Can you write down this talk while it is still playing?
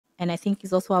And I think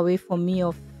it's also a way for me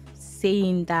of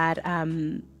saying that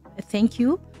thank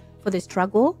you for the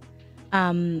struggle.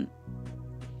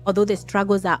 Although the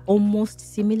struggles are almost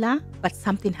similar, but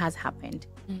something has happened,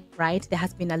 right? There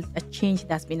has been a change,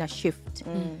 there's been a shift.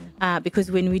 Because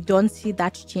when we don't see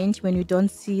that change, when we don't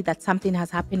see that something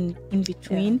has happened in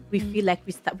between, we feel like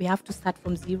we have to start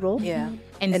from zero. Yeah.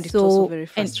 And it's so, also very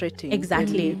frustrating.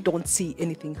 Exactly. When you don't see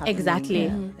anything happening.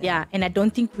 Exactly. Yeah. And I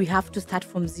don't think we have to start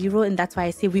from zero. And that's why I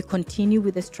say we continue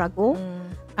with the struggle.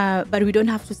 But we don't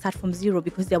have to start from zero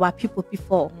because there were people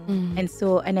before.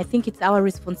 And I think it's our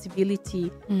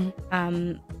responsibility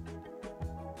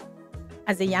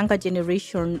as a younger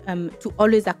generation to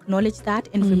always acknowledge that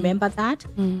and remember that,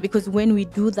 because when we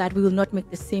do that, we will not make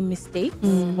the same mistakes.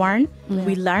 One,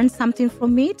 we learn something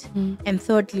from it, and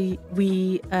thirdly,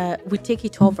 we take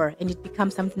it over and it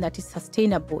becomes something that is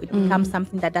sustainable. It becomes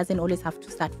something that doesn't always have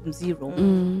to start from zero,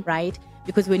 right?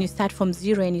 Because when you start from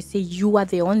zero and you say you are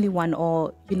the only one,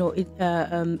 or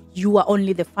you are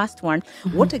only the first one.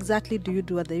 What exactly do you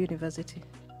do at the university?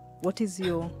 What is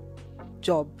your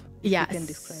job? Yeah,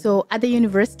 so at the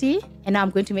university, and now I'm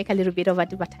going to make a little bit of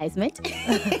advertisement.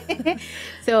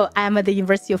 So I'm at the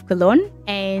University of Cologne,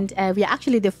 and we are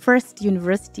actually the first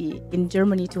university in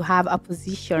Germany to have a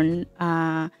position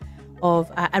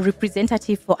of a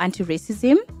representative for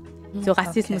anti-racism, so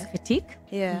Rassismuskritik.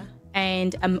 Yeah.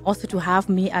 And also to have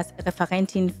me as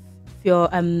Referentin für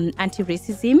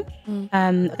Anti-Racism,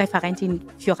 Referentin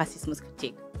für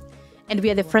Rassismuskritik. And we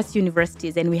are the first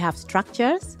universities, and we have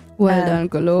structures. Well done,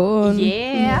 Cologne.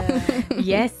 Yeah.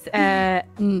 Yes.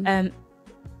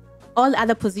 All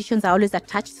other positions are always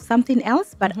attached to something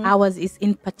else, but ours is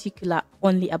in particular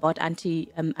only about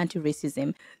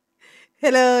anti-racism.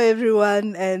 Hello,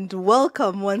 everyone, and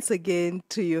welcome once again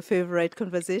to your favorite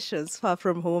conversations, Far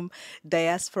From Home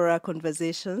Diaspora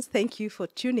Conversations. Thank you for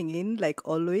tuning in, like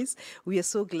always. We are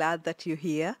so glad that you're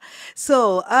here.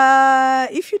 So,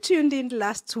 if you tuned in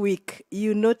last week,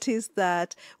 you noticed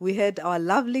that we had our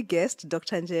lovely guest,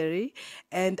 Dr. Njeeri,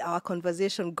 and our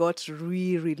conversation got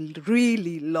really,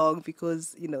 really long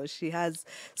because, she has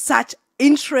such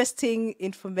interesting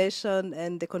information,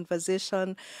 and the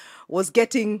conversation was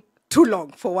getting too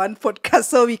long for one podcast,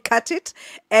 so we cut it.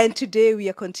 And today we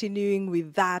are continuing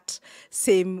with that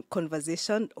same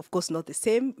conversation. Of course, not the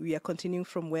same. We are continuing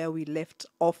from where we left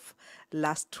off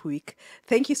last week.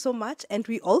 Thank you so much. And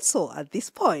we also, at this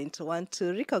point, want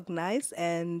to recognize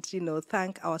and,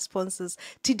 thank our sponsors,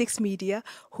 TEDx Media,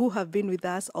 who have been with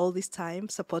us all this time,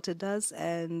 supported us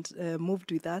and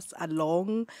moved with us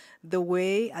along the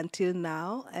way until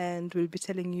now. And we'll be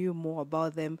telling you more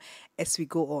about them as we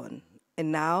go on.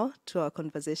 And now to our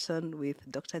conversation with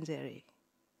Dr. Njeeri.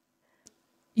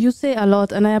 You say a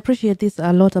lot, and I appreciate this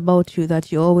a lot about you,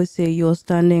 that you always say you're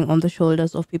standing on the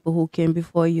shoulders of people who came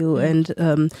before you. And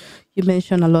you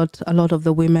mentioned a lot of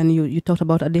the women. You talked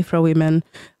about Adifra women,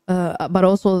 but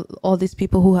also all these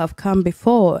people who have come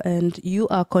before, and you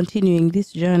are continuing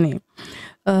this journey.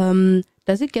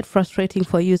 Does it get frustrating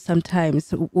for you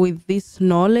sometimes with this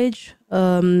knowledge?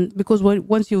 Because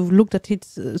once you've looked at it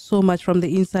so much from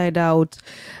the inside out,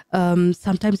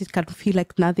 sometimes it can feel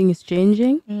like nothing is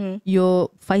changing. You're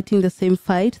fighting the same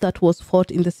fight that was fought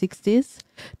in the 60s.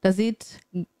 Does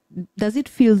it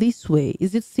feel this way?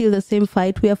 Is it still the same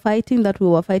fight we are fighting that we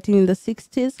were fighting in the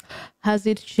 60s? Has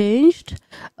it changed?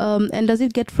 And does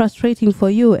it get frustrating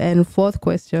for you? And fourth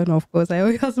question, of course, I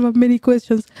always ask many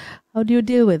questions. How do you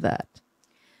deal with that?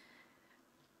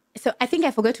 So I think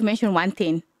I forgot to mention one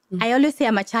thing. I always say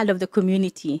I'm a child of the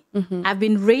community. I've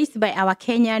been raised by our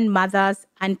Kenyan mothers,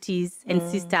 aunties, and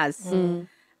sisters.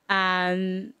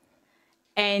 And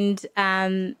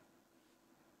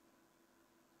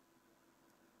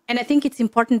I think it's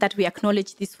important that we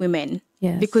acknowledge these women,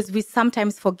 because we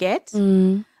sometimes forget.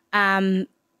 And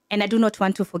I do not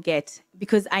want to forget,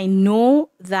 because I know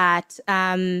that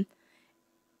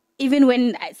even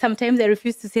when sometimes I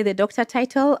refuse to say the doctor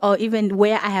title, or even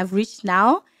where I have reached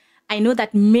now, I know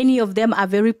that many of them are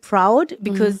very proud,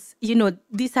 because,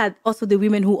 these are also the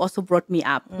women who also brought me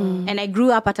up. And I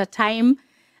grew up at a time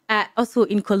also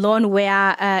in Cologne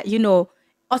where,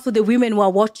 also the women were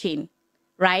watching,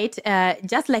 right?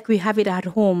 Just like we have it at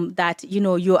home that,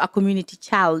 you're a community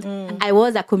child. I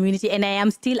was a community, and I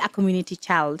am still a community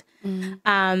child.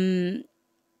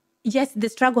 Yes, the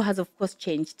struggle has, of course,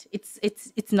 changed.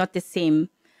 It's not the same.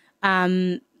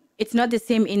 It's not the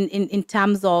same in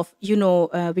terms of,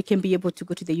 we can be able to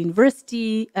go to the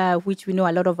university, which we know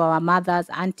a lot of our mothers,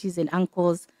 aunties, and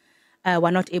uncles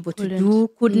were not able to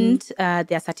couldn't.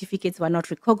 Their certificates were not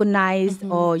recognized,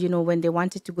 or, when they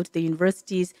wanted to go to the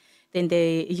universities, then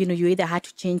you either had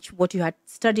to change what you had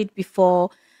studied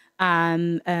before.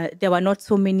 There were not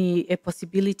so many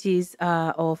possibilities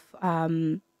of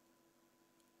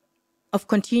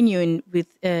continuing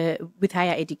with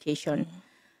higher education.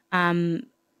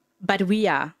 But we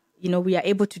are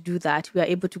able to do that. We are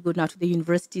able to go now to the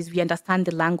universities. We understand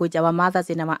the language. Our mothers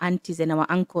and our aunties and our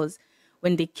uncles,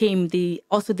 when they came, they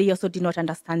also did not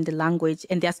understand the language,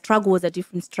 and their struggle was a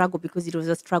different struggle because it was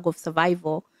a struggle of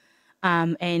survival,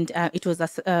 and it was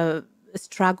a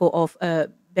struggle of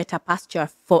better pasture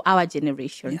for our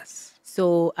generation. Yes.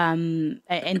 So, and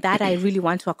that I really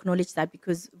want to acknowledge that,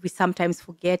 because we sometimes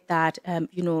forget that,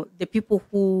 the people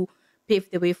who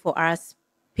paved the way for us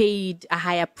paid a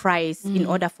higher price in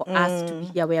order for us to be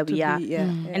here where we are.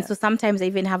 And so sometimes I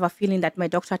even have a feeling that my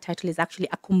doctorate title is actually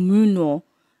a communal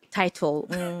title.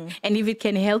 And if it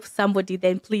can help somebody,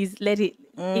 then please let it,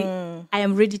 I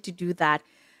am ready to do that.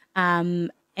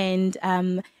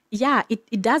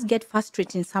 It does get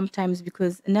frustrating sometimes,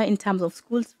 because now in terms of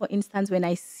schools, for instance, when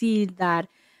I see that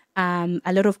a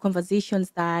lot of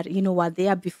conversations that, were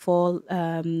there before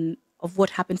of what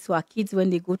happens to our kids when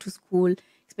they go to school,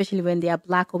 especially when they are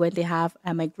Black or when they have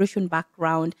a migration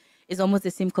background, is almost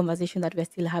the same conversation that we're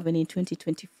still having in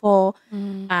 2024.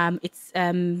 It's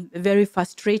very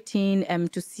frustrating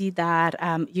to see that,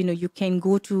 you can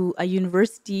go to a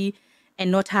university and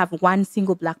not have one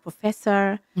single Black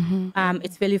professor.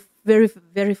 It's very, very,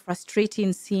 very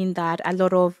frustrating seeing that a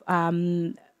lot of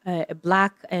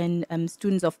Black and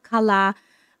students of color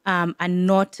are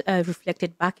not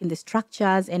reflected back in the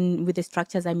structures. And with the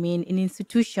structures, I mean in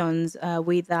institutions,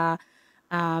 whether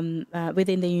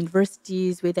within the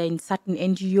universities, whether in certain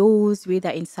NGOs, whether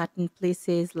in certain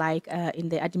places like in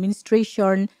the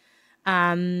administration.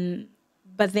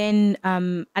 But then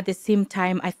at the same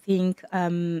time, I think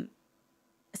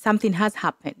something has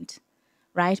happened,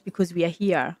 right? Because we are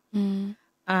here.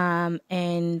 As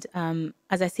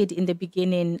I said in the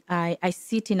beginning, I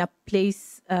sit in a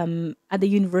place at the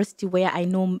university where I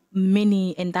know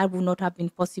many, and that would not have been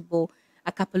possible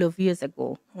a couple of years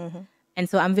ago. And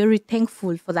so I'm very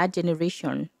thankful for that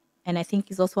generation. And I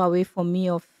think it's also a way for me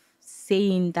of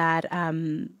saying that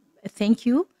thank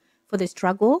you for the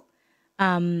struggle.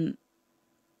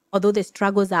 Although the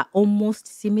struggles are almost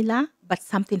similar, but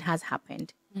something has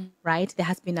happened. Right? There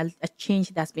has been a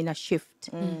change, there's been a shift.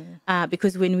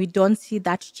 Because when we don't see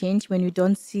that change, when we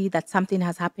don't see that something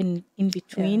has happened in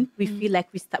between, we feel like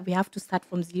we have to start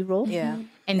from zero.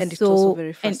 And it's also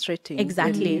very frustrating.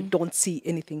 Exactly. When you don't see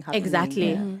anything happening.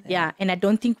 Exactly. And I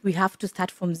don't think we have to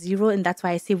start from zero. And that's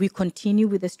why I say we continue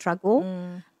with the struggle.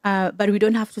 But we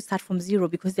don't have to start from zero,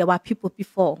 because there were people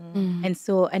before.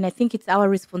 And I think it's our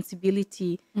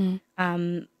responsibility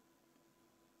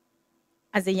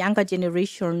as a younger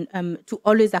generation to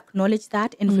always acknowledge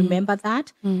that and remember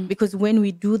that, because when we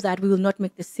do that, we will not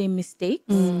make the same mistakes.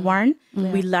 One,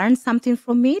 we learn something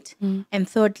from it, and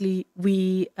thirdly,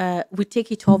 we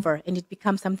take it over, and it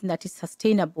becomes something that is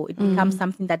sustainable. It becomes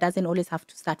something that doesn't always have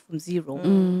to start from zero,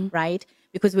 right?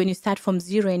 Because when you start from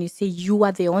zero and you say you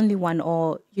are the only one,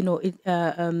 or you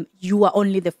are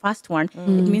only the first one,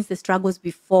 it means the struggles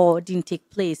before didn't take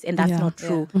place, and that's not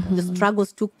true. The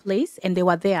struggles took place, and they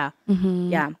were there.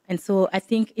 And so I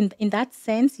think in that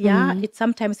sense, it's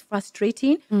sometimes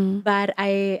frustrating, but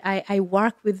I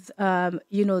work with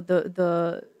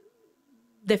the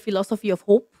philosophy of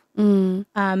hope.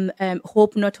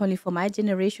 Hope not only for my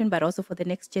generation, but also for the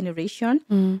next generation,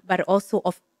 but also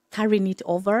of carrying it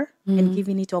over and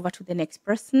giving it over to the next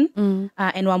person.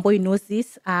 And Wamboy knows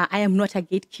this. I am not a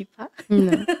gatekeeper.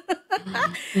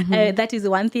 That is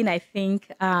one thing I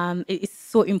think is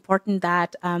so important,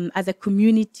 that as a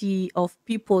community of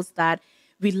peoples, that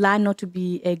we learn not to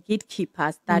be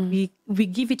gatekeepers, that we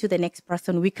give it to the next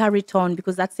person, we carry it on,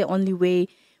 because that's the only way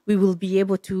we will be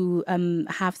able to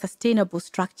have sustainable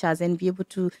structures and be able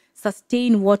to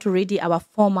sustain what already our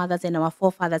foremothers and our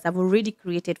forefathers have already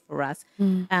created for us,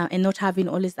 and not having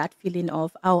always that feeling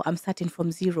of, oh, I'm starting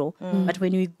from zero. But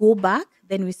when we go back,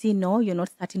 then we see, no, you're not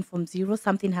starting from zero.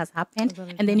 Something has happened,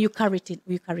 and then you carry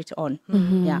it on.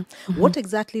 What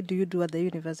exactly do you do at the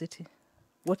university?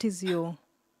 What is your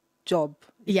job?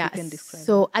 If you can describe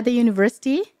so at the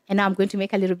university, and now I'm going to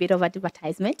make a little bit of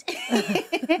advertisement.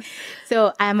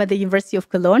 So I'm at the University of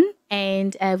Cologne,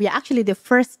 and we are actually the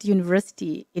first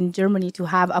university in Germany to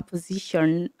have a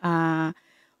position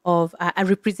of a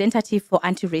representative for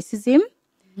anti-racism,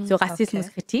 so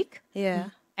Rassismuskritik.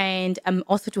 And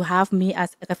also to have me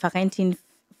as Referentin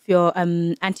für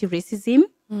Anti-Racism,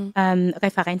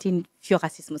 Referentin für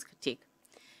Rassismuskritik.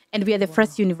 And we are the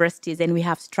first universities, and we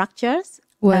have structures.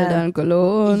 Well done,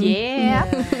 Cologne.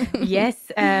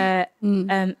 Yes.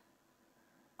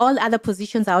 all other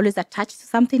positions are always attached to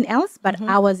something else, but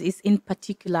ours is in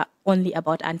particular only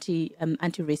about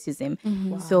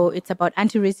anti-racism. So it's about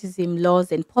anti-racism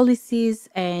laws and policies,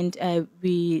 and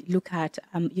we look at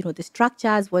the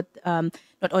structures, what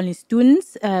not only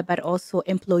students but also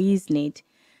employees need,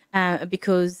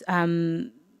 because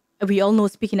we all know,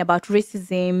 speaking about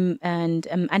racism and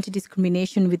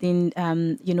anti-discrimination within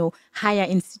higher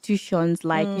institutions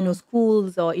like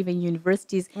schools or even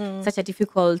universities, such a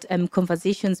difficult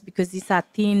conversations, because these are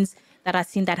things that are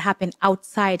seen that happen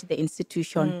outside the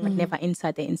institution but never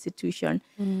inside the institution.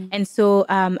 And so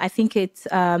I think it's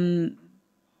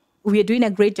we are doing a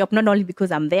great job, not only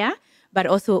because I'm there, but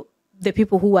also the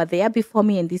people who were there before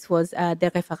me. And this was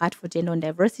the Referat for Gender and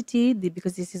Diversity,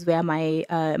 because this is where my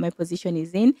position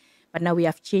is in. But now we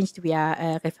have changed. We are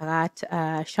Referat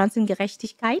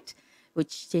Chancengerechtigkeit,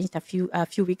 which changed a few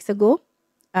weeks ago.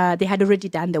 They had already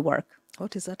done the work.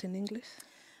 What is that in English?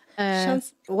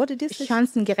 What did you say?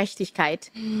 Chancengerechtigkeit.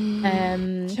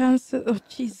 Chance. Oh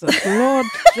Jesus, Lord,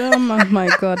 German, my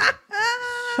God,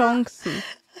 Chancen.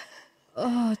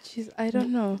 Oh jeez, I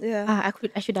don't know. Yeah.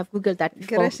 I should have googled that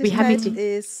before. We have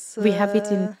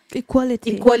it in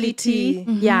Equality.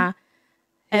 Yeah.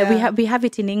 We have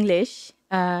it in English.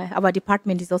 Our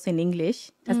department is also in English.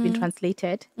 It has been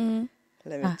translated. Let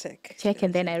me check. Check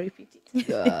and then I repeat it.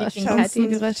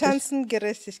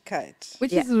 Chancengerechtigkeit.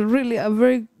 Which is really a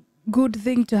very good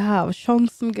thing to have.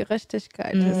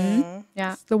 Chancengerechtigkeit.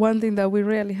 Yeah. It's the one thing that we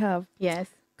rarely have. Yes.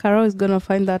 Carol is gonna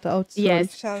find that out soon.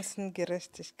 Yes.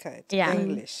 Chancengerechtigkeit. Yeah.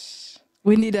 English.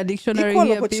 We need a dictionary Equal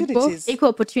here, opportunities. Equal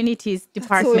opportunities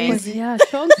department. easy. Yeah,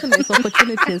 Chancen is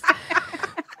opportunities.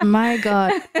 My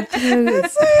God. That's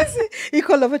so easy.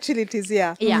 Equal opportunities,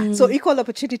 yeah. Yeah. So equal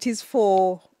opportunities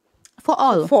for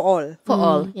all. For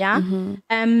all. Yeah.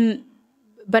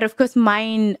 But of course,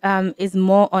 mine is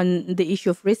more on the issue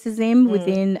of racism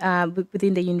within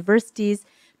the universities,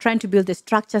 trying to build the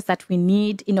structures that we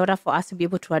need in order for us to be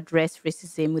able to address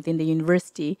racism within the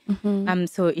university.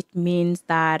 So it means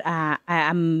that I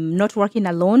am not working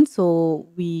alone. So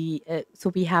we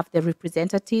have the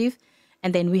representative,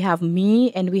 and then we have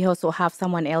me, and we also have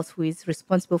someone else who is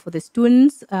responsible for the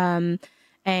students. And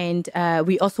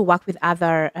we also work with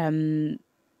other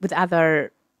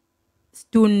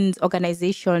students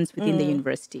organizations within the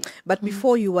university. But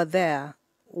before you were there,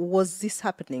 was this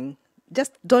happening?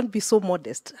 Just don't be so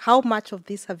modest. How much of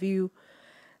this have you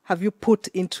put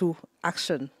into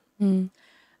action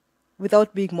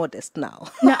without being modest now?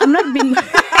 No, I'm not being.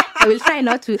 I will try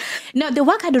not to. No, the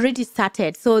work had already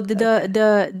started. So the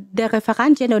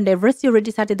Referent Gender and Diversity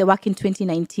already started the work in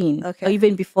 2019, or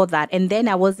even before that. And then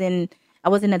I wasn't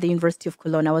at the University of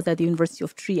Cologne. I was at the University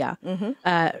of Trier,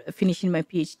 finishing my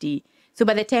PhD. So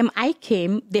by the time I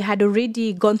came, they had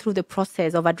already gone through the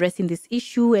process of addressing this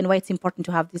issue and why it's important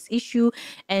to have this issue.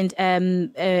 And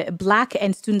Black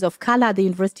and students of color at the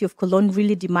University of Cologne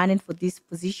really demanded for this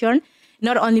position,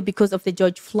 not only because of the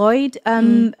George Floyd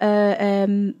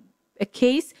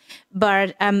case,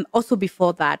 but also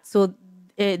before that. So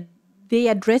they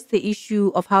addressed the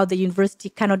issue of how the university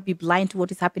cannot be blind to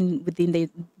what is happening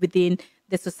within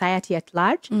the society at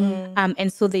large.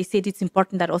 And so they said it's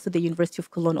important that also the University of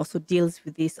Cologne also deals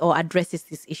with this or addresses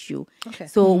this issue.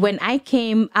 So when I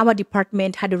came, our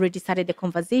department had already started the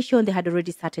conversation. They had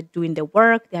already started doing the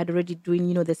work. They had already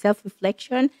doing, the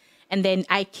self-reflection. And then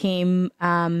I came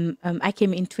in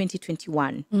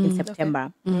 2021 in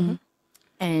September.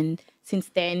 And since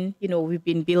then, we've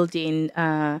been building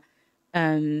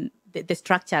the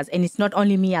structures, and it's not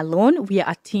only me alone. We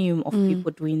are a team of people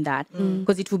doing that,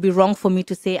 because it would be wrong for me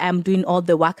to say I'm doing all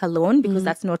the work alone, because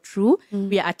that's not true.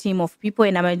 We are a team of people,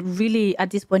 and I'm really, at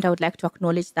this point, I would like to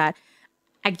acknowledge that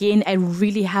again. I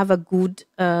really have a good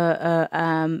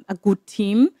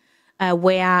team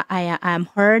where I am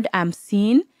heard, I'm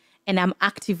seen, and I'm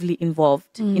actively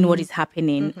involved in what is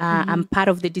happening. I'm part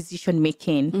of the decision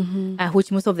making,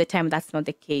 which most of the time that's not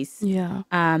the case.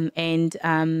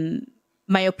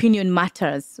 My opinion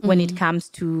matters when it comes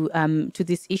to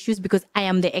these issues, because I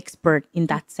am the expert in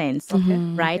that sense,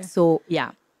 right? So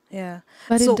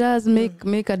but it does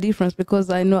make a difference, because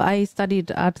I know I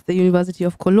studied at the University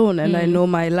of Cologne, and I know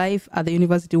my life at the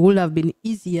university would have been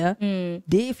easier,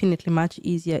 definitely much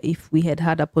easier, if we had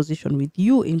had a position with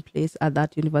you in place at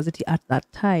that university at that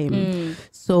time.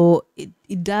 So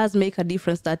it does make a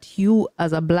difference that you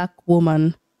as a Black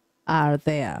woman are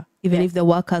there, even if the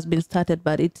work has been started,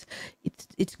 but it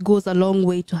goes a long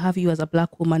way to have you as a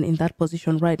Black woman in that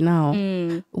position right now,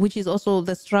 which is also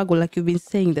the struggle. Like you've been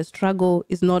saying, the struggle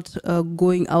is not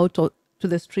going out to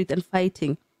the street and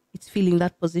fighting. it's filling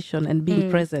that position and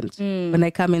being present. When I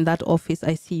come in that office,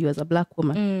 I see you as a Black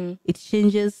woman. It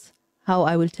changes how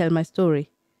I will tell my story.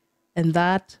 And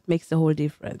that makes a whole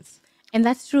difference. And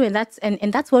that's true. And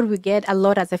that's what we get a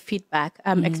lot as a feedback,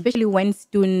 especially when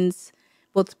students,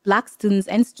 both Black students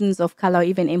and students of color,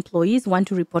 even employees, want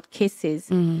to report cases.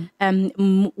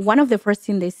 One of the first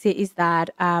things they say is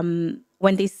that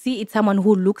when they see it's someone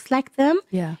who looks like them,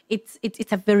 it's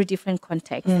a very different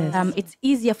context. It's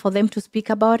easier for them to speak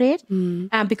about it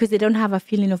because they don't have a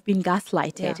feeling of being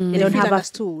gaslighted. They don't feel have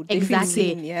understood. They feel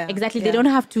seen. Exactly. They don't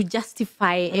have to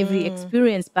justify every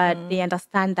experience, but they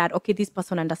understand that, okay, this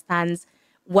person understands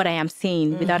what I am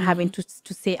saying without having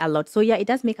to say a lot. So yeah, it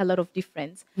does make a lot of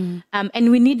difference. And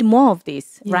we need more of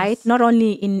this, right? Not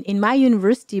only in my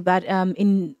university, but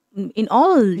in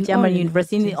all German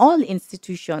universities, in all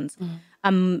institutions,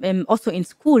 also in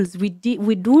schools, we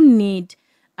do need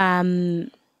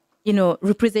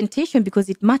representation because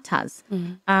it matters.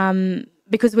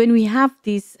 Because when we have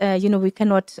this, we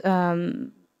cannot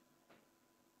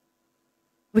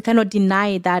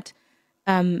deny that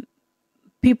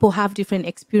people have different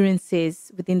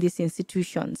experiences within these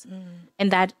institutions,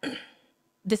 and that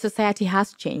the society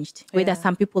has changed, whether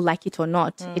some people like it or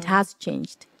not. It has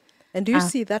changed. And do you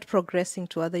see that progressing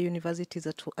to other universities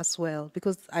as well?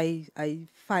 Because I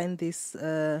find this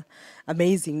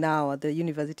amazing now at the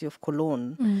University of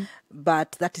Cologne,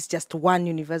 but that is just one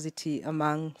university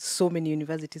among so many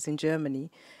universities in Germany.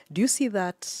 Do you see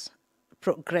that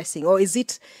progressing, or is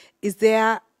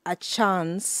there a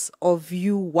chance of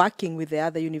you working with the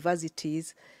other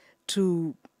universities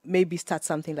to maybe start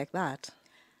something like that?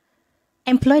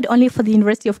 Employed only for the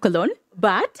University of Cologne,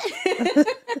 but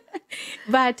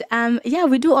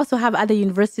we do also have other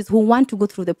universities who want to go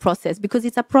through the process, because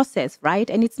it's a process, right?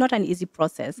 And it's not an easy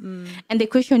process. And the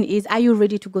question is, are you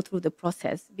ready to go through the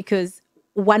process? Because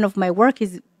one of my work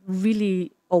is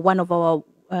really, or one of our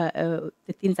the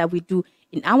things that we do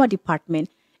in our department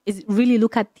is really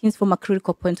look at things from a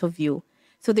critical point of view.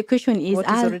 So the question is, what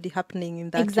is already happening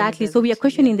in that exactly. So we are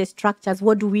questioning the structures.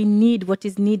 What do we need? What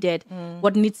is needed?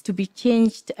 What needs to be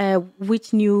changed?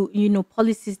 Which new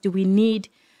policies do we need?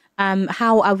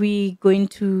 How are we going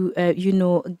to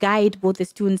guide both the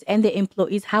students and the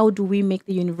employees? How do we make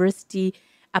the university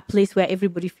a place where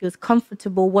everybody feels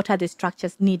comfortable? What are the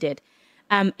structures needed?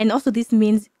 And also this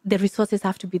means the resources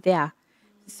have to be there.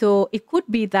 So it could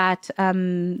be that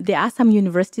there are some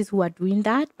universities who are doing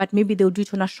that, but maybe they'll do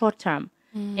it on a short term.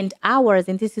 And ours,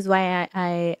 and this is why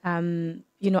I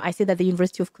say that the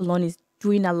University of Cologne is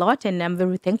doing a lot, and I'm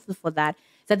very thankful for that,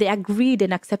 that they agreed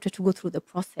and accepted to go through the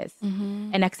process.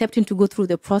 And accepting to go through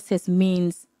the process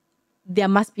means there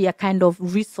must be a kind of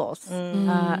resource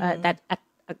that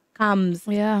comes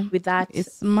with that.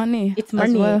 It's money. It's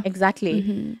money, well.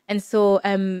 Exactly. And so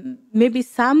maybe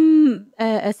some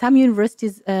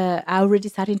universities are already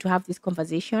starting to have this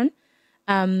conversation.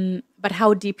 But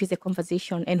how deep is the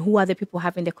conversation, and who are the people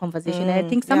having the conversation? And I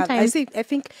think sometimes I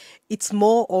think it's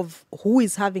more of who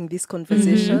is having this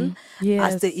conversation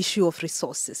as the issue of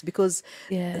resources, because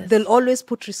they'll always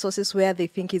put resources where they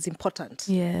think is important.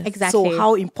 Yes, exactly. So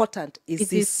how important is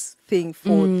this thing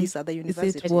for these other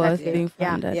universities? Is it worth being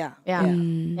funded?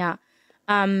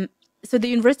 So the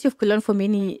University of Cologne, for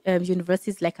many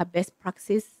universities, like a best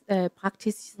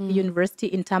practice university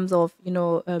in terms of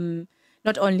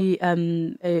not only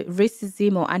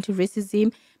racism or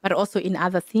anti-racism, but also in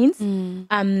other things.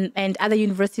 And other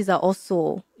universities are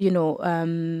also,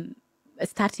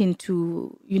 starting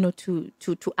to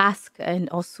ask, and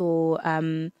also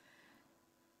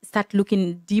start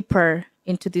looking deeper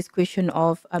into this question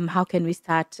of how can we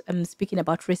start speaking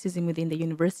about racism within the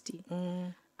university.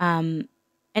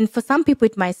 And for some people,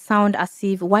 it might sound as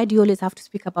if, why do you always have to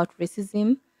speak about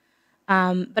racism?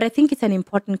 But I think it's an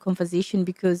important conversation,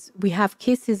 because we have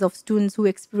cases of students who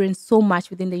experience so much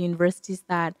within the universities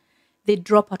that they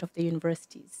drop out of the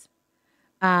universities.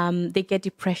 They get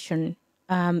depression.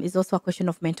 It's also a question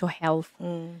of mental health.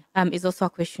 It's also a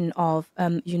question of,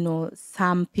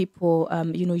 some people,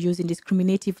 using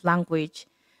discriminative language,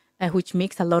 which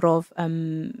makes a lot of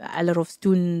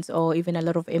students or even a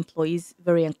lot of employees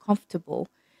very uncomfortable.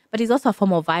 But it's also a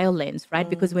form of violence, right?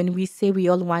 Because when we say we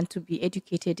all want to be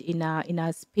educated in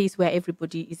a space where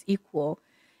everybody is equal,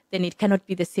 then it cannot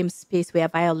be the same space where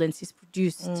violence is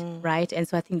produced, right? And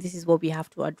so I think this is what we have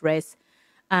to address.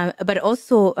 But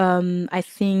also, I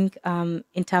think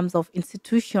in terms of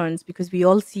institutions, because we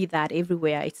all see that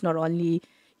everywhere. It's not only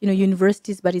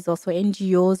universities, but it's also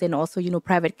NGOs and also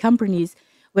private companies,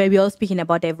 where we're all speaking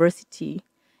about diversity.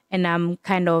 And I'm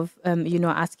kind of,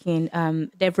 asking,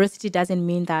 diversity doesn't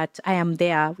mean that I am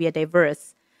there, we are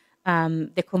diverse.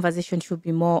 the conversation should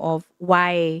be more of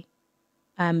why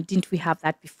didn't we have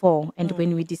that before? And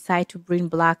when we decide to bring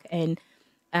Black and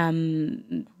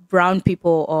brown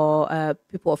people or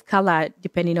people of color,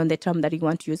 depending on the term that you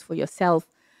want to use for yourself,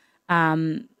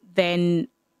 then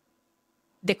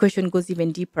the question goes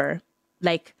even deeper.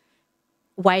 Like,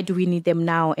 why do we need them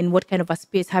now? And what kind of a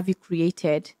space have you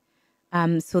created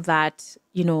so that,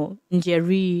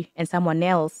 Njeeri and someone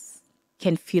else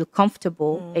can feel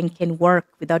comfortable and can work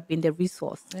without being the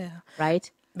resource, right?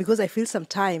 Because I feel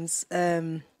sometimes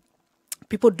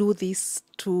people do this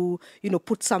to,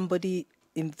 put somebody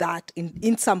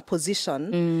in some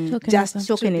position just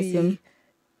Tokenism.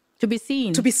 To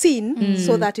be seen.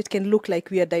 So that it can look like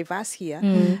we are diverse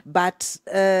here. But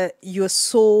you're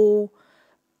so,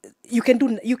 you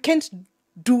can't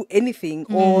do anything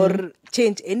or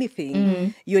change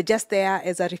anything. You're just there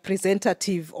as a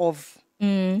representative of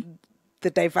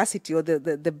the diversity or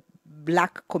the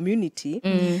Black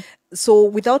community. So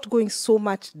without going so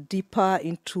much deeper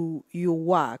into your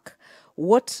work,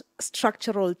 what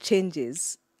structural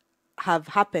changes have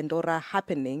happened or are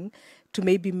happening to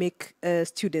maybe make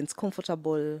students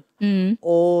comfortable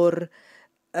or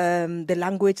the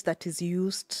language that is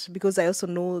used? Because I also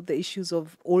know the issues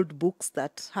of old books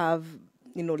that have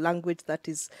language that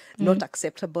is not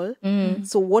acceptable.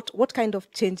 So what kind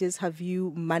of changes have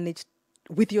you managed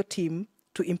with your team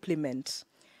to implement?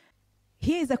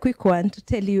 Here is a quick one to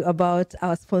tell you about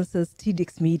our sponsors,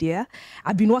 TDX Media.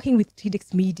 I've been working with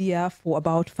TDX Media for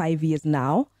about 5 years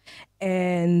now,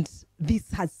 and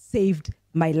this has saved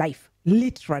my life,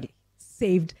 literally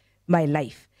saved my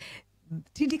life.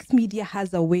 TDX Media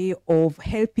has a way of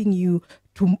helping you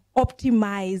to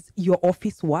optimize your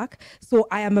office work. So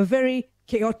I am a very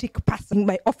chaotic person.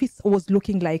 My office was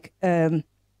looking like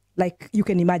you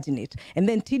can imagine it. And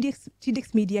then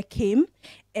TDX Media came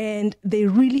and they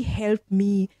really helped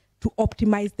me to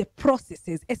optimize the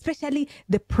processes, especially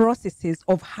the processes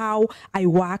of how I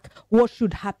work, what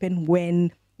should happen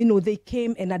when, they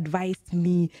came and advised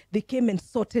me. They came and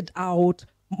sorted out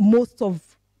most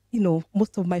of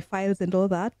my files and all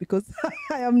that, because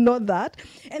I am not that.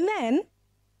 And then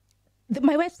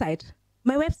my website,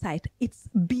 it's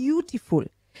beautiful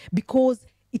because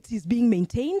it is being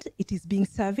maintained, it is being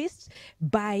serviced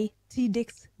by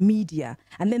TDX Media.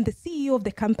 And then the CEO of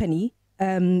the company,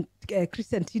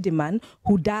 Christian Tiedemann,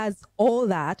 who does all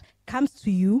that, comes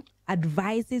to you,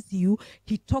 advises you,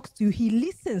 he talks to you, he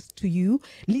listens to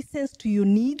your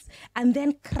needs, and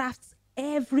then crafts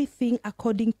everything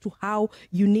according to how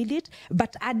you need it,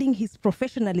 but adding his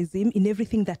professionalism in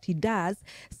everything that he does,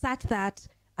 such that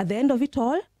at the end of it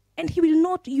all, and he will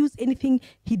not use anything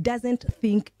he doesn't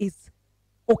think is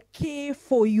okay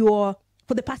for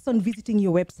the person visiting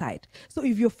your website. So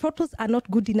if your photos are not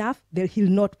good enough, then he'll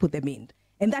not put them in.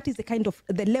 And that is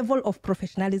the level of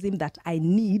professionalism that I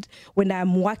need when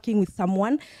I'm working with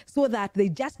someone, so that they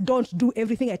just don't do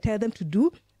everything I tell them to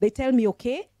do. They tell me,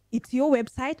 okay, it's your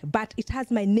website, but it has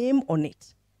my name on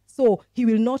it. So he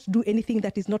will not do anything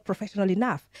that is not professional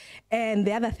enough. And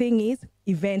the other thing is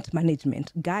event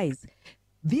management. Guys,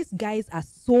 these guys are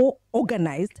so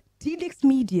organized. TDX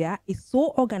Media is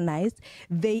so organized.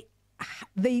 They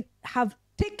have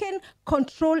taken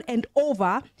control and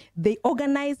over. They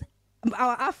organize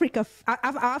our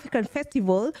African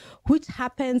festival, which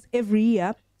happens every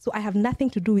year. So I have nothing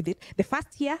to do with it. The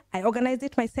first year I organized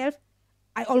it myself.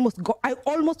 I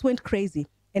almost went crazy.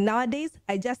 And nowadays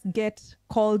I just get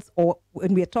calls, or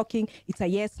when we're talking, it's a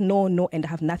yes, no, and I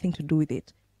have nothing to do with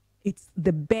it. It's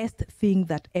the best thing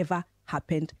that ever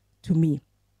happened to me.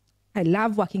 I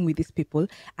love working with these people.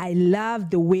 I love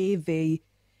the way they,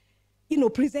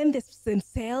 present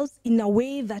themselves in a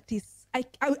way that is, I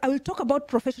will talk about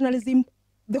professionalism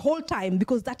the whole time,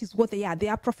 because that is what they are. They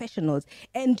are professionals.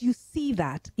 And you see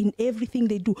that in everything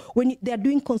they do. When they're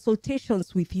doing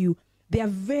consultations with you, they are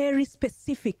very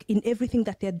specific in everything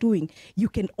that they're doing. You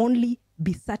can only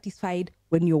be satisfied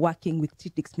when you're working with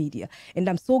TDX Media. And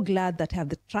I'm so glad that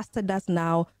have trusted us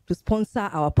now to sponsor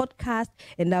our podcast.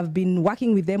 And I've been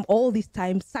working with them all this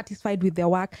time, satisfied with their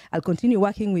work. I'll continue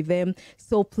working with them.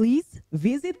 So please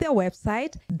visit their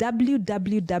website,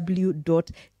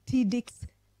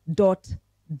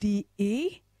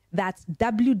 www.tidix.de. That's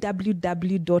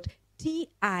www.tidix.de.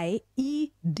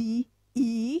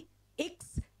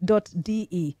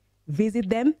 Visit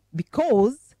them,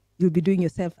 because you'll be doing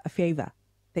yourself a favor.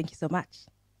 Thank you so much.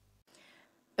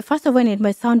 First of all, it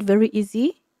might sound very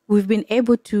easy. We've been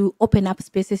able to open up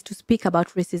spaces to speak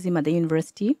about racism at the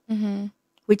university,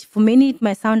 which for many it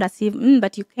might sound as if,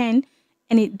 but you can.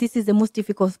 And this is the most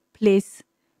difficult place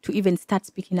to even start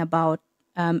speaking about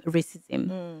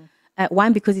racism.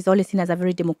 One, because it's always seen as a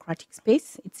very democratic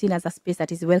space. It's seen as a space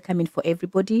that is welcoming for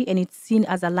everybody, and it's seen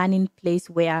as a learning place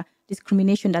where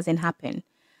discrimination doesn't happen.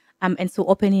 And so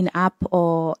opening up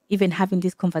or even having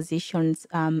these conversations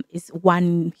is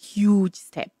one huge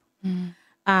step.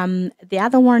 The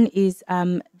other one is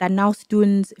that now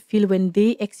students feel when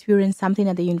they experience something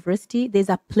at the university, there's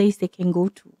a place they can go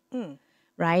to,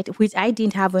 right? Which I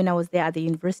didn't have when I was there at the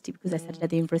university, because I studied at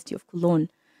the University of Cologne.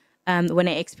 When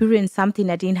I experienced something,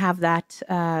 I didn't have that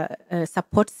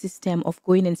support system of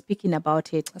going and speaking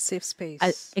about it. A safe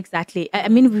space. Exactly. I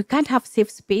mean, we can't have safe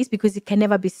space because it can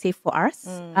never be safe for us.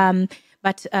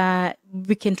 But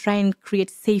we can try and create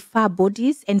safer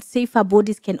bodies, and safer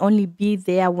bodies can only be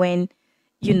there when,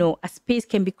 a space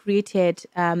can be created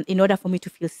in order for me to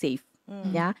feel safe.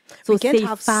 Yeah. So we can't safer,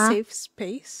 have safe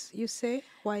space, you say?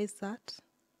 Why is that?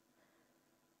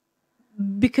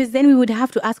 because then we would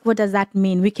have to ask, what does that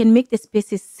mean? We can make the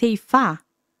spaces safer,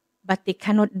 but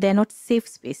they're not safe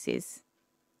spaces.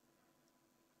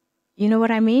 You know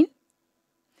what I mean?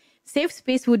 Safe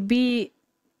space would be,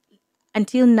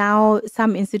 until now,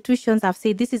 some institutions have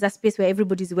said this is a space where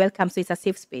everybody's welcome, so it's a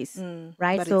safe space,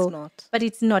 right? But so, it's not. But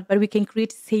it's not. But we can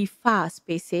create safer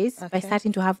spaces by Okay.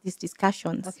 starting to have these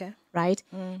discussions, Okay. right?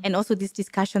 And also these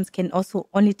discussions can also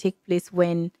only take place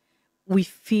when we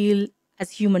feel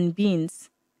as human beings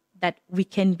that we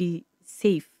can be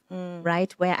safe,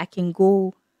 right? Where I can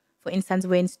go, for instance,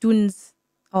 when students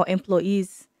or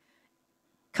employees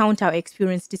counter or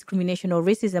experience discrimination or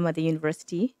racism at the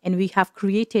university, and we have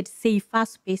created safer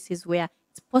spaces where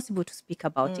it's possible to speak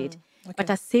about it. But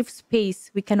a safe space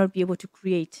we cannot be able to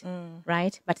create,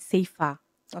 right? But safer.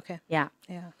 Okay. Yeah.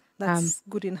 Yeah. That's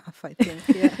good enough, I think.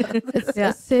 Yeah.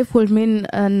 Yeah. Safe will mean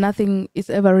nothing is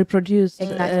ever reproduced,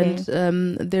 Exactly.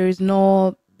 and there's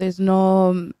no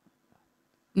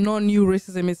new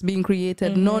racism is being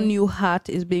created, no new hurt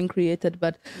is being created,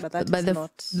 but But that by is the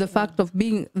not- the fact of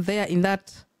being there in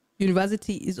that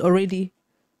university is already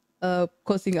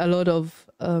causing a lot of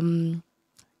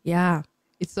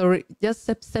it's already just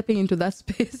stepping into that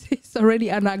space. It's already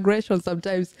an aggression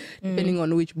sometimes, depending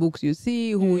on which books you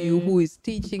see, who is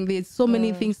teaching. There's so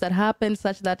many things that happen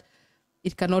such that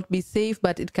it cannot be safe,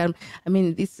 but it can. I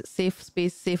mean, this safer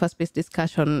space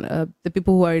discussion. The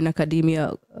people who are in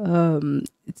academia,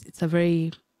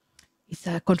 it's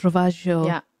a controversial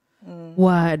Yeah.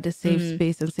 word, safe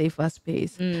space and safer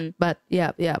space. But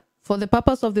yeah. For the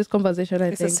purpose of this conversation, I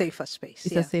It's think a safer space.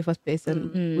 it's yeah. a safer space,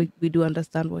 and we do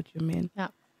understand what you mean. Yeah.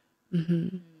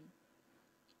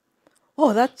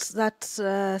 Oh, that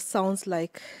sounds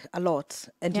like a lot.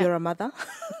 And Yeah. you're a mother?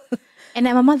 And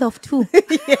I'm a mother of two.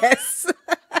 Yes.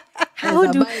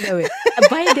 How do? By the way,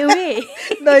 By the way,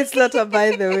 No, it's not a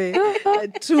by the way.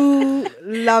 Two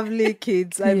lovely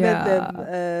kids. I met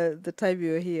them the time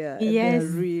you were here. And Yes.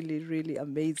 they're really, really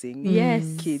amazing. Yes.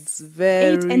 Kids.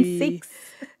 Very 8 and 6.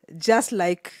 Just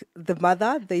like the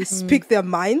mother, they speak their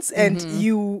minds and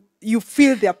you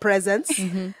feel their presence.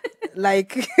 Like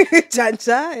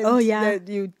Jancha. And Oh, yeah. then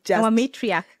you just Our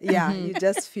matriarch. yeah, you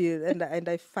just feel, and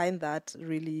I find that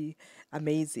really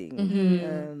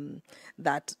amazing.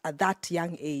 That at that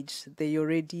young age they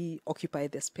already occupy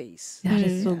the space. that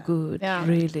is so good. Yeah.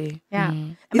 Really. Yeah.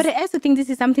 But I also think this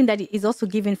is something that is also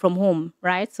given from home,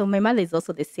 right? So my mother is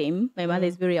also the same. My mother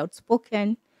is very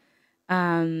outspoken.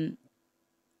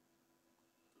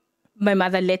 My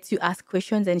mother lets you ask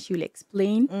questions and she will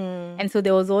explain. And so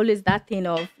there was always that thing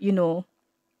of,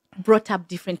 brought up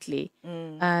differently,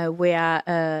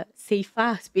 where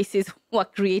safer spaces were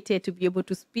created to be able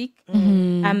to speak,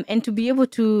 and to be able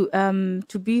to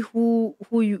be who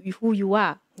you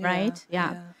are, right?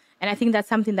 Yeah. And I think that's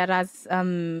something that has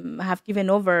have given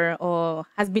over or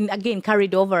has been again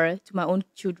carried over to my own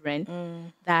children.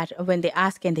 That when they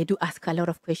ask, and they do ask a lot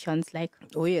of questions, like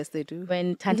Oh yes, they do.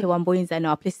 when Tante Wambo is in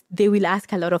our place, they will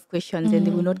ask a lot of questions and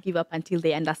they will not give up until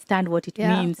they understand what it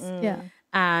means. Yeah.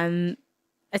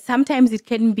 Sometimes it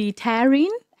can be tiring,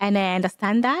 and I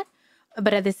understand that.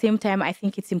 But at the same time, I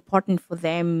think it's important for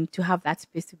them to have that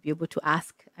space to be able to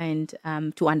ask and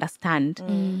to understand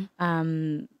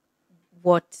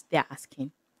what they're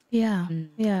asking. Yeah,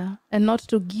 yeah. And not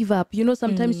to give up.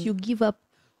 Sometimes you give up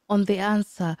on the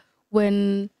answer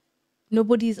when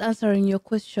nobody is answering your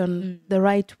question the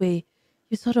right way.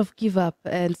 You sort of give up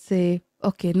and say,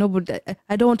 okay, nobody,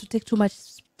 I don't want to take too much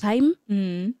time.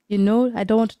 I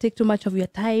don't want to take too much of your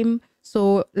time.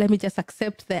 So let me just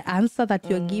accept the answer that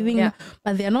you're giving. Yeah.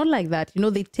 But they're not like that.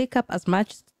 They take up as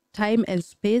much time and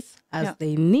space as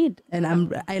they need. And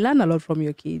I learn a lot from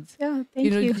your kids. Yeah,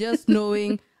 thank you. Just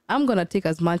knowing I'm going to take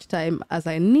as much time as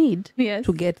I need Yes.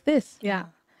 to get this. Yeah.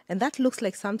 And that looks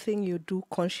like something you do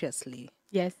consciously.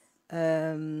 Yes.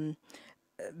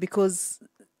 because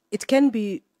it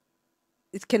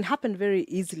can happen very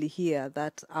easily here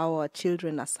that our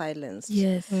children are silenced,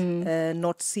 Yes.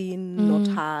 not seen, not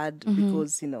heard,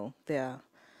 because they are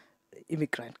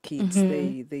immigrant kids.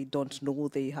 They don't know,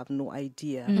 they have no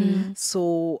idea.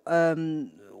 So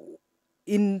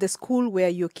in the school where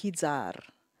your kids are,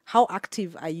 how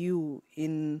active are you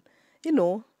in,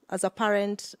 as a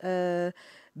parent,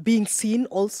 being seen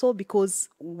also? Because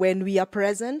when we are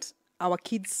present, our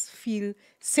kids feel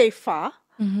safer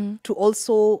to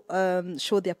also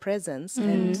show their presence.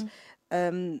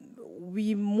 And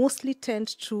we mostly tend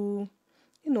to,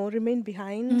 remain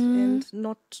behind and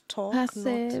not talk, Passive.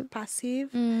 not passive.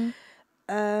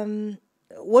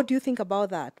 What do you think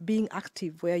about that, being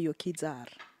active where your kids are?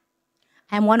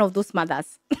 I'm one of those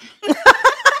mothers.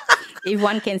 If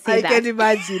one can say I that. can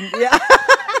imagine. Yeah.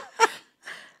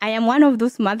 I am one of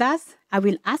those mothers. I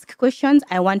will ask questions.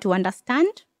 I want to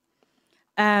understand.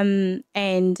 And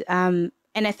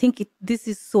I think this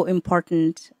is so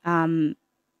important,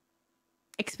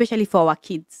 especially for our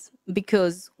kids,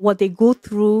 because what they go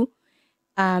through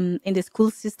in the school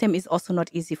system is also not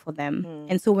easy for them.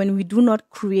 And so when we do not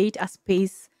create a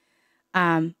space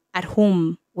at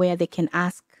home where they can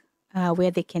ask, where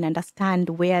they can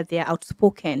understand, where they're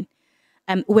outspoken,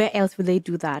 where else will they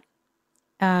do that?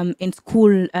 In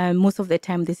school, most of the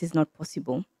time, this is not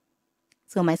possible.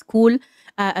 So my school,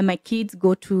 my kids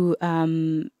go to,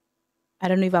 I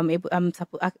don't know if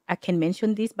I can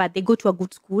mention this, but they go to a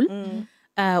good school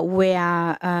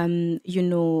where,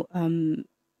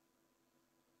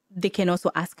 they can also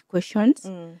ask questions.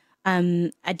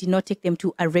 I did not take them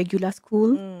to a regular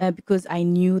school because I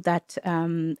knew that,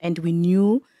 and we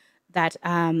knew that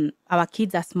our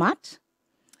kids are smart,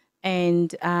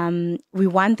 and we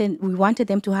wanted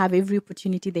them to have every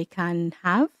opportunity they can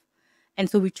have, and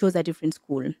so we chose a different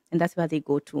school, and that's where they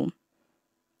go to.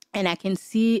 And I can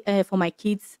see for my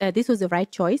kids, this was the right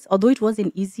choice, although it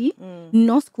wasn't easy.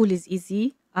 No school is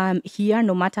easy here,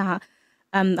 no matter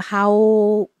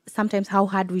how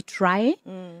hard we try,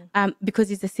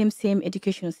 because it's the same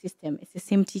educational system. It's the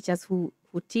same teachers who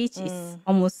teach. It's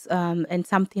almost, and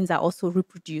some things are also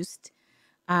reproduced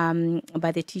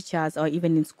by the teachers or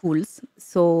even in schools.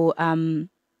 So,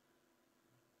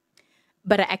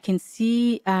 but I can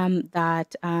see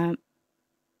that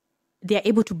they are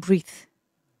able to breathe,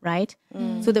 right?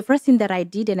 So the first thing that I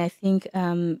did, and I think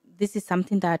this is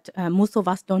something that most of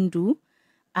us don't do,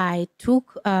 I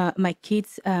took my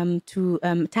kids to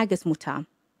Tagesmutter.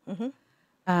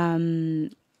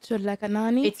 So like a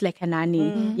nanny? It's like a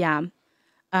nanny, yeah.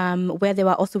 Where they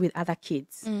were also with other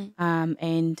kids.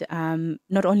 And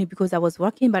not only because I was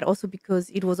working, but also because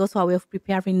it was also a way of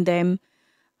preparing them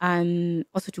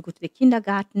also to go to the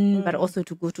kindergarten, but also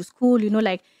to go to school.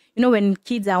 When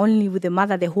kids are only with the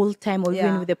mother the whole time, or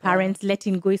even with the parents,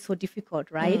 letting go is so difficult,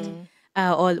 right?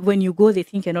 Or when you go, they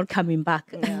think you're not coming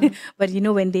back. But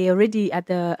when they already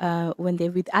when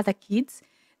they're with other kids,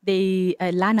 they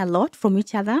learn a lot from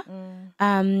each other.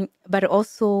 But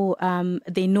also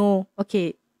they know,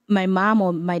 okay, my mom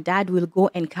or my dad will go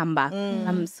and come back.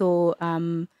 So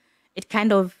it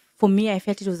kind of, for me, I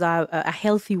felt it was a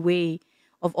healthy way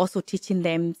of also teaching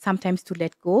them sometimes to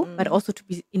let go, but also to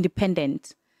be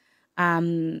independent.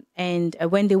 And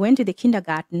when they went to the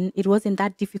kindergarten, it wasn't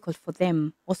that difficult for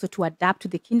them also to adapt to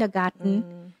the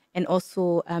kindergarten and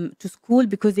also to school,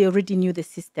 because they already knew the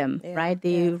system, right?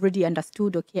 They already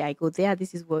understood, okay, I go there,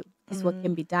 this is what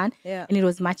can be done. And it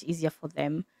was much easier for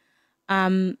them.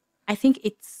 I think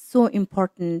it's so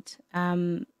important,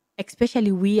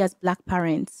 especially we as Black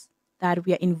parents, that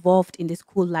we are involved in the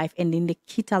school life and in the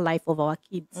kita life of our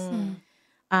kids.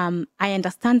 I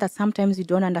understand that sometimes we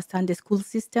don't understand the school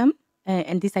system.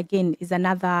 And this, again, is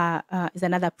another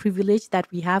privilege that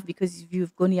we have, because if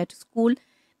you've gone here to school,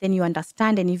 then you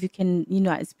understand. And if you can,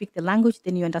 speak the language,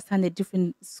 then you understand the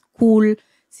different school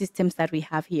systems that we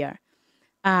have here.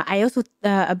 But I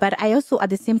also at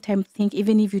the same time think,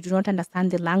 even if you do not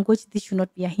understand the language, this should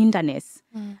not be a hindrance.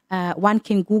 One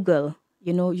can Google,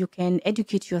 you can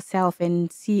educate yourself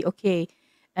and see, okay,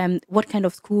 what kind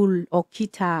of school or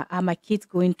kita are my kids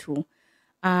going to?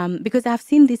 Because I've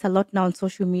seen this a lot now on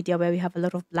social media, where we have a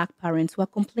lot of Black parents who are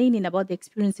complaining about the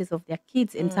experiences of their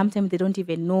kids, and sometimes they don't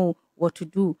even know what to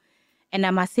do. And I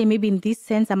must say, maybe in this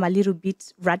sense, I'm a little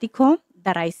bit radical,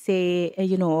 that I say,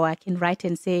 or I can write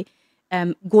and say,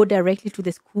 go directly to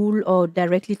the school or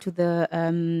directly to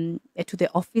the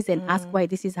office and ask why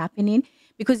this is happening.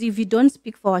 Because if we don't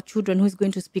speak for our children, who's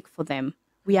going to speak for them?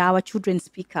 We are our children's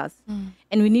speakers,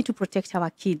 and we need to protect our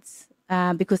kids.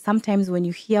 Because sometimes when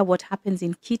you hear what happens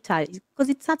in kita, because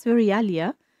it starts very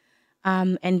earlier,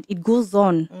 and it goes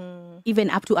on even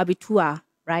up to Abitua,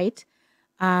 right?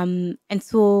 And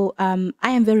so I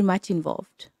am very much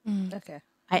involved. Okay.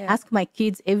 I ask my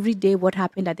kids every day what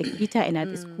happened at the kita and at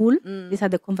the school. These are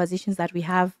the conversations that we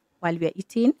have while we are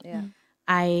eating. Yeah.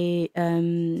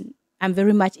 I'm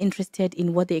very much interested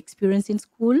in what they experience in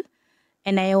school,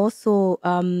 and I also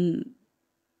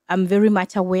I'm very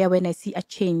much aware when I see a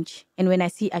change, and when I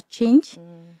see a change,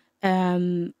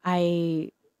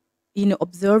 I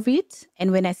observe it,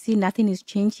 and when I see nothing is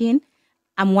changing,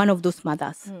 I'm one of those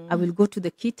mothers. I will go to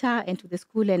the kita and to the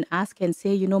school and ask and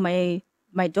say,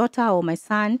 my daughter or my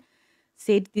son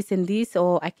said this and this,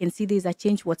 or I can see there's a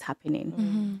change. What's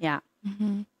happening? Yeah.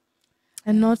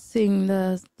 And not seeing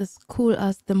the school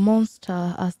as the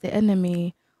monster, as the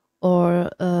enemy, or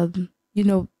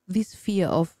this fear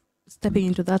of stepping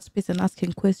into that space and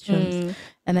asking questions.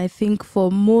 And I think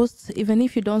for most, even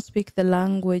if you don't speak the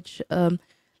language,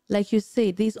 like you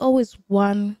say, there's always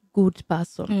one good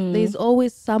person. There's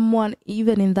always someone,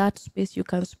 even in that space, you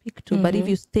can speak to. But if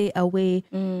you stay away,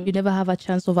 you never have a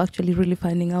chance of actually really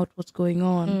finding out what's going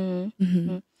on.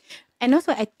 And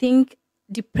also, I think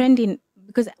depending,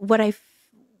 because what I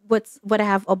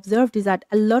have observed is that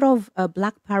a lot of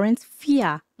Black parents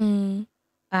fear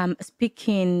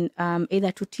speaking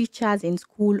either to teachers in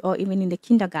school or even in the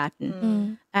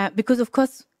kindergarten, because of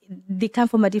course they come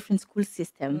from a different school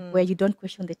system where you don't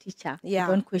question the teacher, Yeah.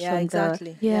 you don't question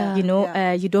Exactly.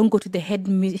 you don't go to the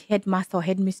headmaster or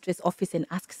headmistress office and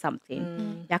ask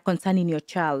something concerning your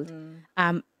child.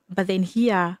 But then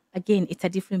here again, it's a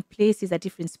different place, it's a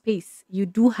different space. You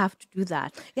do have to do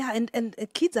that. Yeah, and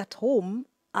kids at home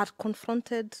are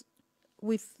confronted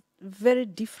with very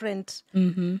different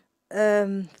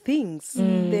things.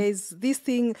 There's this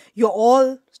thing, you're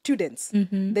all students.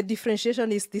 The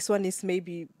differentiation is this one is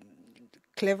maybe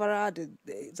cleverer,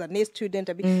 it's an A student,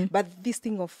 a bit, but this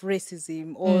thing of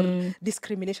racism or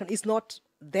discrimination is not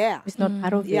there. It's not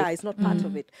part of it. Yeah, it's not part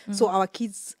of it. So our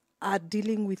kids are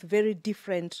dealing with very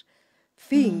different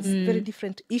things, very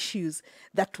different issues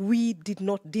that we did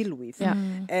not deal with.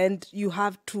 And you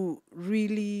have to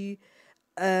really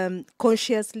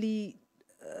consciously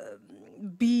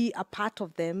be a part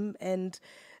of them and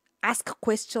ask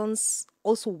questions,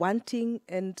 also wanting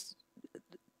and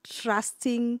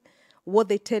trusting what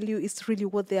they tell you is really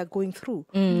what they are going through.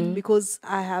 Because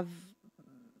I have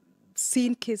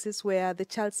seen cases where the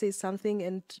child says something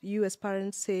and you as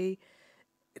parents say,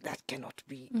 that cannot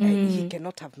be, he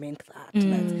cannot have meant that.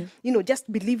 That's,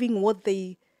 just believing what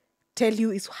they tell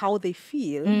you is how they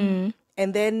feel,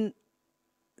 and then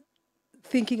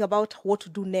thinking about what to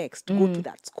do next. Go to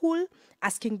that school,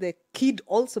 asking the kid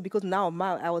also, because now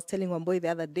I was telling one boy the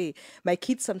other day, my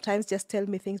kids sometimes just tell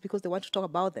me things because they want to talk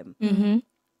about them.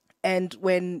 And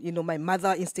when, my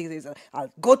mother instinct is,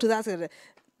 I'll go to that.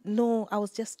 No, I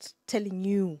was just telling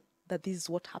you that this is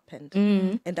what happened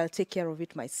and I'll take care of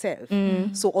it myself.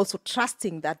 So also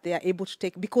trusting that they are able to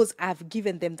take, because I've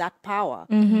given them that power.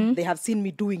 They have seen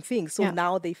me doing things. So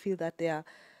now they feel that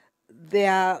they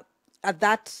are at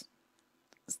that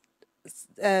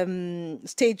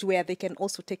stage where they can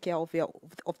also take care of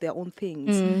their own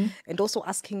things, and also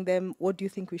asking them, what do you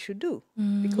think we should do?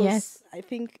 Because I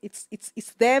think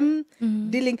it's them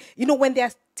dealing, when they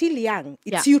are still young,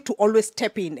 it's you to always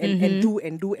step in and do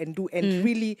and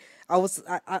really I was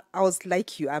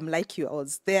like you, I'm like you, I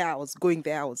was there, I was going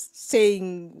there, I was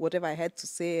saying whatever I had to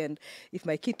say, and if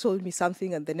my kid told me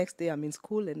something and the next day I'm in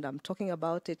school and I'm talking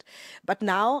about it, but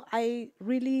now I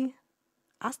really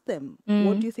ask them,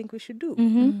 what do you think we should do?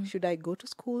 Should I go to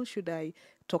school? Should I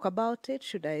talk about it?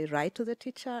 Should I write to the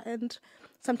teacher? And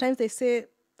sometimes they say,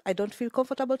 I don't feel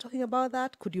comfortable talking about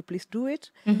that. Could you please do it?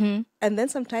 And then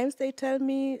sometimes they tell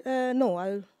me, no,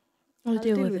 I'll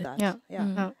deal with that.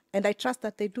 Yeah. And I trust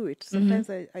that they do it. Sometimes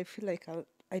I feel like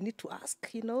I need to ask,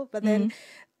 but then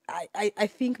I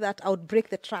think that I would break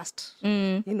the trust,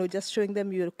 just showing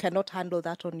them you cannot handle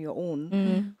that on your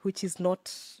own, which is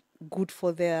not good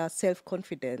for their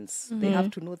self-confidence. They have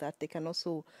to know that they can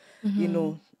also,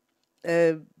 deal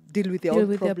with their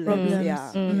own problems.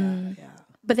 Yeah.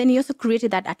 But then you also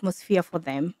created that atmosphere for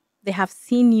them. They have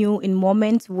seen you in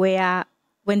moments where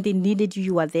when they needed you,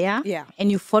 you were there. Yeah.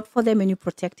 And you fought for them and you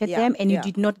protected them, and you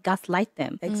did not gaslight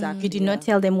them. Exactly. You did not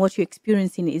tell them what you're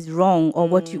experiencing is wrong or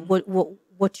what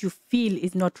you feel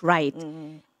is not right.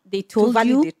 They told to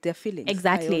validate their feelings.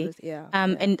 Exactly.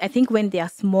 And I think when they are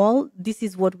small, this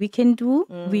is what we can do.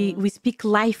 We speak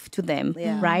life to them,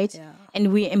 right? Yeah.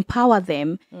 And we empower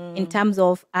them in terms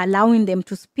of allowing them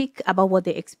to speak about what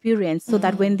they experience, so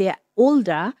that when they are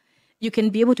older, you can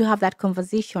be able to have that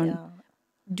conversation.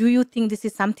 do you think this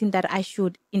is something that I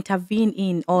should intervene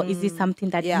in, or is this something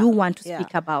that Yeah. you want to Yeah.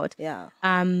 speak about? Yeah.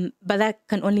 But that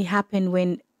can only happen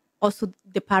when also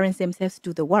the parents themselves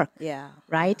do the work. Yeah.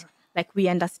 Right? Like we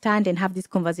understand and have these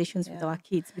conversations with our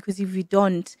kids, because if we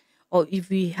don't, or if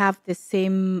we have the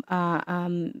same,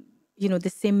 the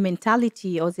same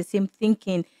mentality or the same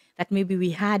thinking that maybe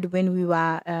we had when we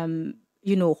were,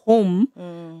 home,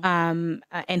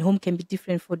 and home can be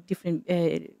different for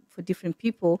different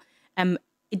people.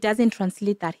 It doesn't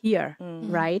translate that here,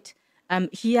 right?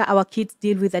 Here, our kids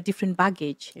deal with a different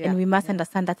baggage, and we must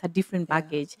understand that's a different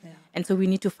baggage. And so we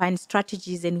need to find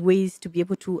strategies and ways to be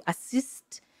able to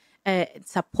assist,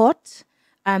 support,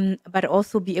 but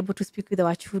also be able to speak with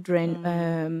our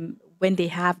children when they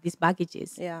have these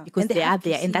baggages, because And they are have to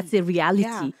there, and see- that's the reality.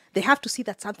 Yeah. They have to see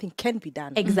that something can be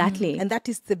done. Exactly. And that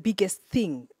is the biggest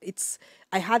thing.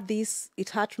 I had this, it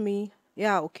hurt me.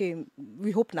 Yeah, okay,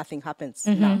 we hope nothing happens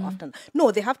now after.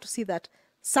 No, they have to see that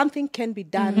something can be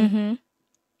done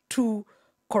to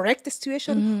correct the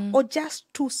situation, or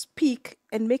just to speak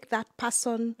and make that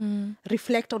person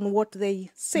reflect on what they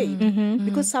said.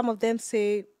 Because some of them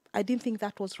say, I didn't think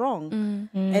that was wrong.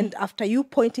 And after you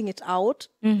pointing it out,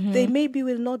 they maybe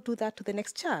will not do that to the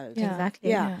next child. Yeah. Exactly.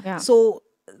 Yeah. So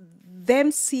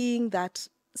them seeing that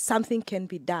something can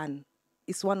be done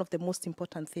is one of the most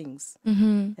important things.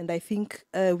 And I think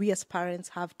we as parents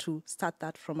have to start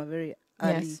that from a very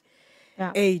early Yes.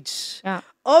 Yeah. age. Yeah.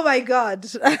 Oh my God.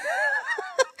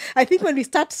 I think when we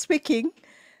start speaking,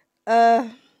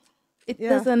 It Yeah.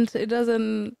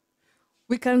 doesn't,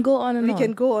 we can go on and we on.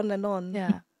 can go on and on.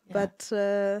 Yeah. But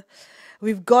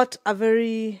we've got a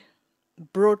very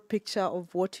broad picture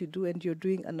of what you do, and you're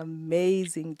doing an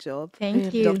amazing job.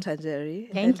 Thank you. Dr.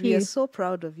 Njeeri. Thank and we are you. so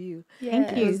proud of you. Thank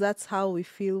you. Because that's how we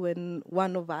feel when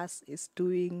one of us is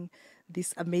doing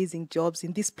these amazing jobs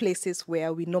in these places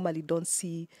where we normally don't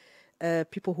see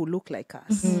people who look like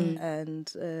us.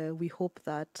 And we hope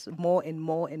that more and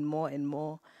more and more and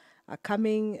more are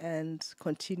coming and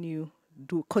continue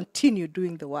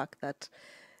doing the work that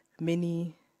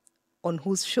many on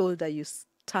whose shoulder you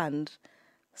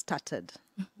started.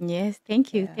 Yes,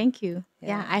 thank you. Thank you.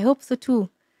 Yeah, I hope so too,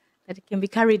 that it can be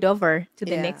carried over to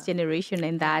the next generation,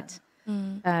 and that,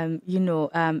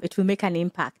 it will make an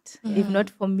impact. If not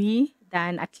for me,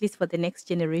 then at least for the next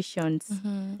generations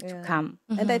to come.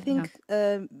 And I think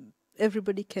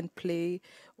everybody can play,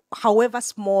 however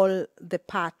small the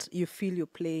part you feel you're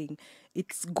playing,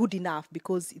 it's good enough,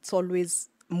 because it's always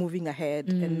moving ahead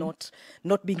and not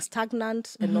being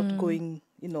stagnant and not going,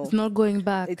 It's not going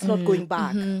back. it's not going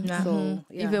back. So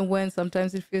yeah. Even when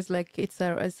sometimes it feels like it's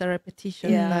a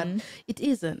repetition, but it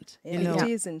isn't. It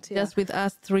isn't. Yeah. Just with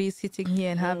us three sitting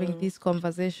here and having this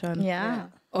conversation, Yeah.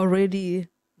 already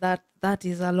that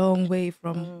is a long way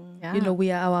from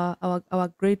we are our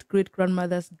great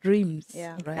grandmother's dreams.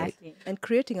 Yeah. Right. Exactly. And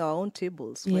creating our own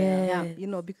tables Yeah.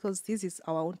 where, because this is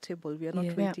our own table. We are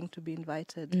not waiting to be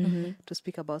invited to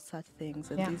speak about such things.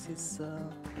 And this is,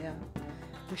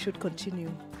 we should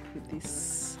continue with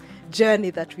this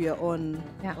journey that we are on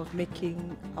of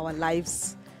making our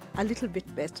lives a little bit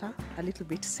better, a little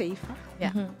bit safer.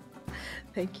 Yeah.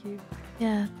 Thank you.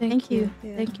 Yeah. Thank you.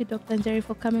 Yeah. Thank you, Dr. Njeeri,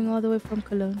 for coming all the way from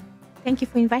Cologne. Thank you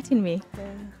for inviting me.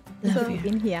 Love Love you.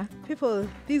 being here. People,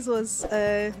 this was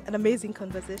an amazing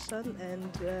conversation,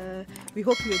 and we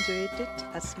hope you enjoyed it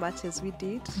as much as we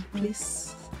did.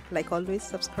 Please, like always,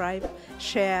 subscribe,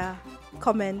 share,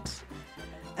 comment,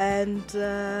 and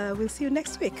we'll see you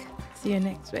next week. See you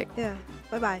next week. Yeah.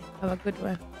 Bye-bye. Have a good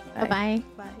one. Bye-bye.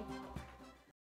 Bye.